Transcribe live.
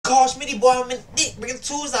call Shmitty, boy, I'm in thick. Bring the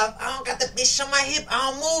tools off. I don't got the bitch on my hip.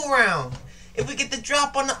 I don't move around. If we get the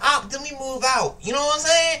drop on the op, then we move out. You know what I'm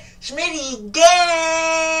saying? Shmitty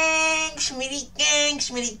gang! Shmitty gang!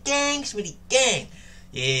 Shmitty gang! Shmitty gang!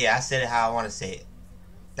 Yeah, I said it how I want to say it.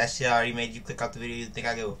 That shit already made you click off the video. You think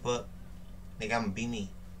I give a fuck? Nigga, I'm gonna be me.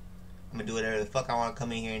 I'm gonna do whatever the fuck I want to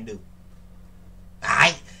come in here and do.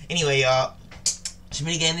 Alright? Anyway, y'all.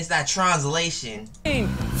 Shmitty gang, it's that Tronalation.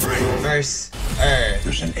 Verse,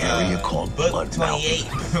 there's an area called Book 28.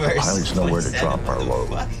 Pilots know where to drop our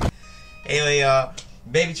load. Anyway, y'all.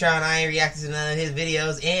 Baby Tron, I ain't reacted to none of his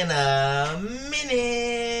videos in a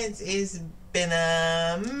minute. It's been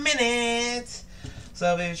a minute.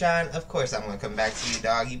 So, Baby Tron, of course I'm gonna come back to you,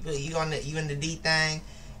 dog. You in the D thing?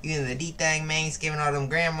 You in the D thing, man? Skipping all them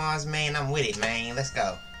grandmas, man. I'm with it, man. Let's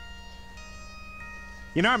go.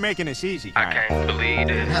 You're not making this easy. I can't believe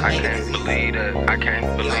it. I can't believe it. I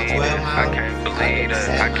can't believe it. I can't believe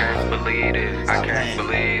it. I can't believe it. I can't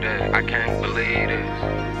believe it. I can't believe it.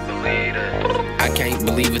 I can't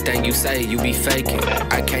believe a thing you say, you be faking.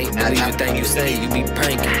 I can't believe a thing you say, you be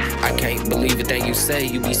pranking. I can't believe a thing you say,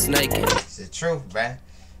 you be snaking. It's the truth, bruh.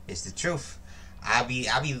 It's the truth.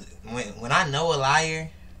 When I know a liar,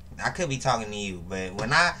 I could be talking to you, but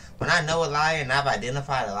when I know a liar and I've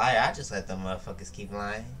identified a liar, I just let them motherfuckers keep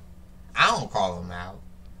lying. I don't call them out.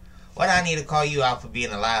 What do I need to call you out for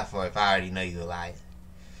being a liar for if I already know you a liar?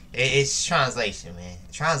 It's translation, man.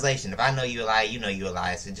 Translation. If I know you a liar, you know you a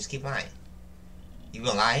liar, so just keep lying. You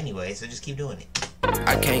gonna lie anyway, so just keep doing it.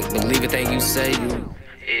 I can't believe a thing you say.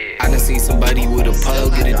 I done seen somebody with a pole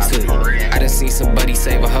get it took. I done seen somebody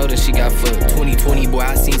save a hoe and she got fucked. 2020, boy,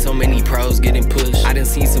 I seen so many pros getting pushed. I done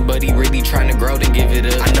seen somebody really trying to grow then give it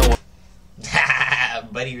up. I know.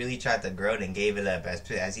 Buddy really tried to grow and gave it up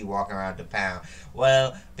as he walking around the pound.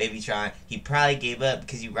 Well, Baby Tron, he probably gave up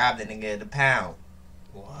because you robbed the nigga at the pound.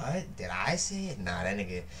 What? Did I say it? Nah, that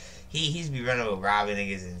nigga, he's be running with robbing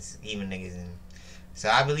niggas and scheming niggas and... So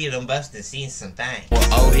I believe them busting seen some things.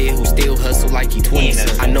 Well, old head who still hustle like he 20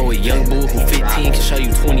 son. I know a young bull who 15 can show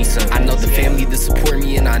you 20 son. I know the family that support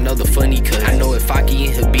me and I know the funny cuz. I know if Faki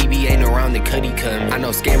and Habibi ain't around then Cuddy come. I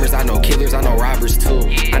know scammers, I know killers, I know robbers too.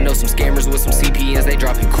 I know some scammers with some CPNs, they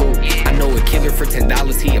dropping cool. I know a killer for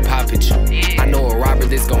 $10, he a pop at you. I know a robber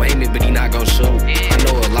that's gon' aim it but he not gon' shoot. I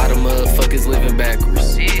know a lot of motherfuckers living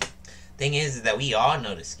backwards. Thing is that we all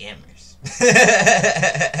know the scammers.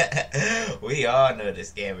 We all know the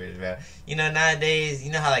scammers, bro. You know, nowadays,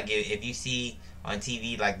 you know how like if you see on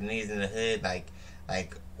TV like the niggas in the hood, like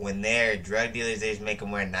when they're drug dealers, they just make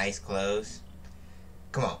them wear nice clothes.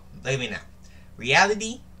 Come on, look at me now.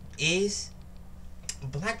 Reality is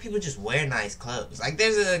black people just wear nice clothes. Like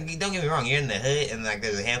don't get me wrong, you're in the hood and like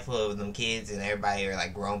there's a handful of them kids and everybody are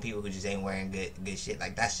like grown people who just ain't wearing good shit.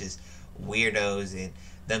 Like that's just weirdos and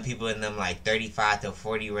them people in them like 35 to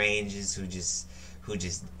 40 ranges who just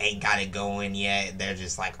ain't got it going yet. They're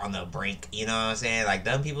just like on the brink, you know what I'm saying? Like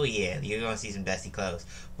them people, yeah, you're gonna see some dusty clothes.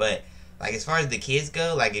 But like as far as the kids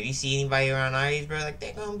go, like if you see anybody around our age, bro, like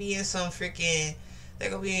they're gonna be in some freaking,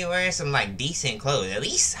 they're gonna be wearing some like decent clothes, at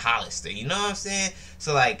least Hollister, you know what I'm saying?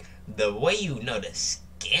 So like the way you know the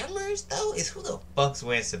scammers though is who the fuck's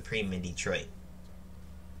wearing Supreme in Detroit.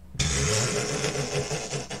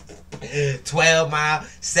 12 mile,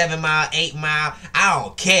 7 mile, 8 mile, I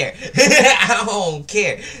don't care. I don't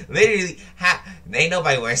care. Literally, ain't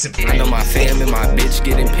nobody wearing Supreme. I know my fam and my bitch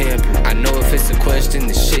getting pampered. I know if it's a question,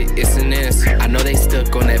 the shit, it's an answer. I know they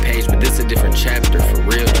stuck on that page, but this a different chapter for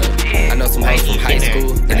real though. I know some hoes from high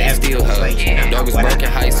school, and they still hoes. Dog was broke in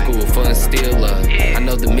high school, fun still love. I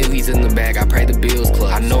know the millies in the bag, I pray the bills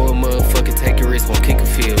club. I know a motherfucker take a risk, won't kick a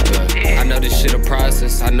field goal. I know this shit a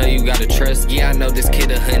process, I know you gotta trust. Yeah, I know this kid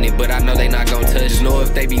 100, but I know they not gon' touch. Just know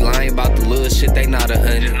if they be lying about the little shit, they not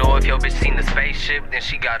 100. Just know if your bitch seen the spaceship, then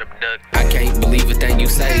she got abducted. I can't believe a thing you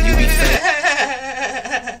say, you be fake.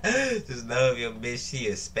 Just know if your bitch see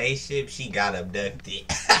a spaceship, she got abducted.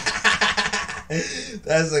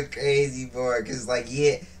 That's a crazy part, cause like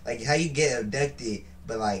yeah, like how you get abducted,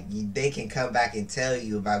 but like they can come back and tell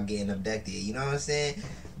you about getting abducted. You know what I'm saying?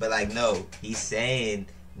 But like no, he's saying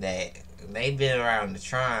that they been around the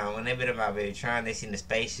Tron. When they been about Baby Tron, they seen the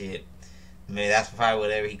spaceship. I mean, that's probably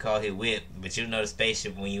whatever he called his whip. But you know the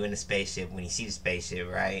spaceship when you in the spaceship, when you see the spaceship,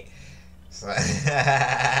 right? So,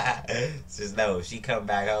 just know if she come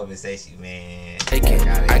back home and say she, man, I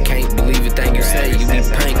can't believe a thing you say, you be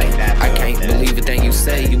pranking. I can't believe a thing you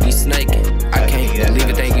say, you be snaking. I can't believe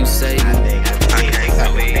a thing you say. I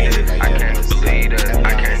can't believe it. I can't believe it.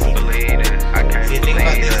 I can't believe it. I can't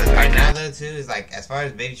believe it. Right now though too is like like, as far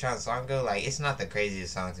as Baby Tron's song go, like, it's not the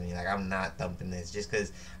craziest song to me. Like, I'm not thumping this just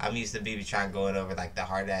because I'm used to Baby Tron going over, like, the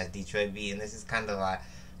hard-ass Detroit beat, and this is kind of, like,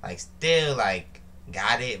 still, like,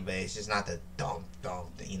 got it, but it's just not the thump,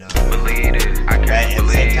 you know? Believe it. I can't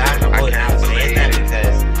believe it.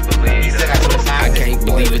 I can't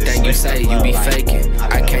believe a thing you say, you be faking.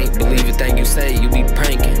 I can't believe a thing you say, you be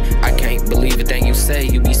pranking. I can't believe a thing you say,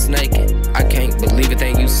 you be snaking. I can't believe a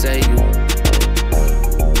thing you say, you...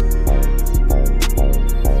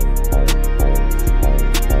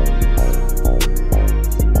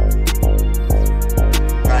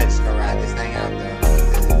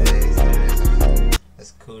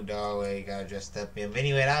 Got dressed up in. But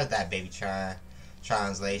anyway, that was that Baby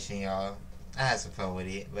Tronalation, y'all. I had some fun with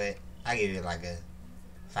it, but I give it like a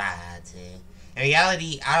 5 out of 10. In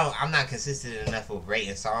reality, I'm not consistent enough with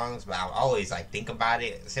rating songs, but I'll always like think about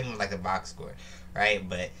it, similar like the box score, right?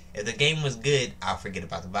 But if the game was good, I'll forget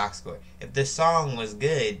about the box score. If the song was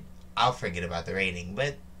good, I'll forget about the rating.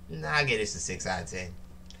 But I give this a 6 out of 10.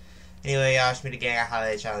 Anyway, y'all, Shmitty gang, I'll holler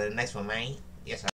at y'all in the next one, man. Yes, sir.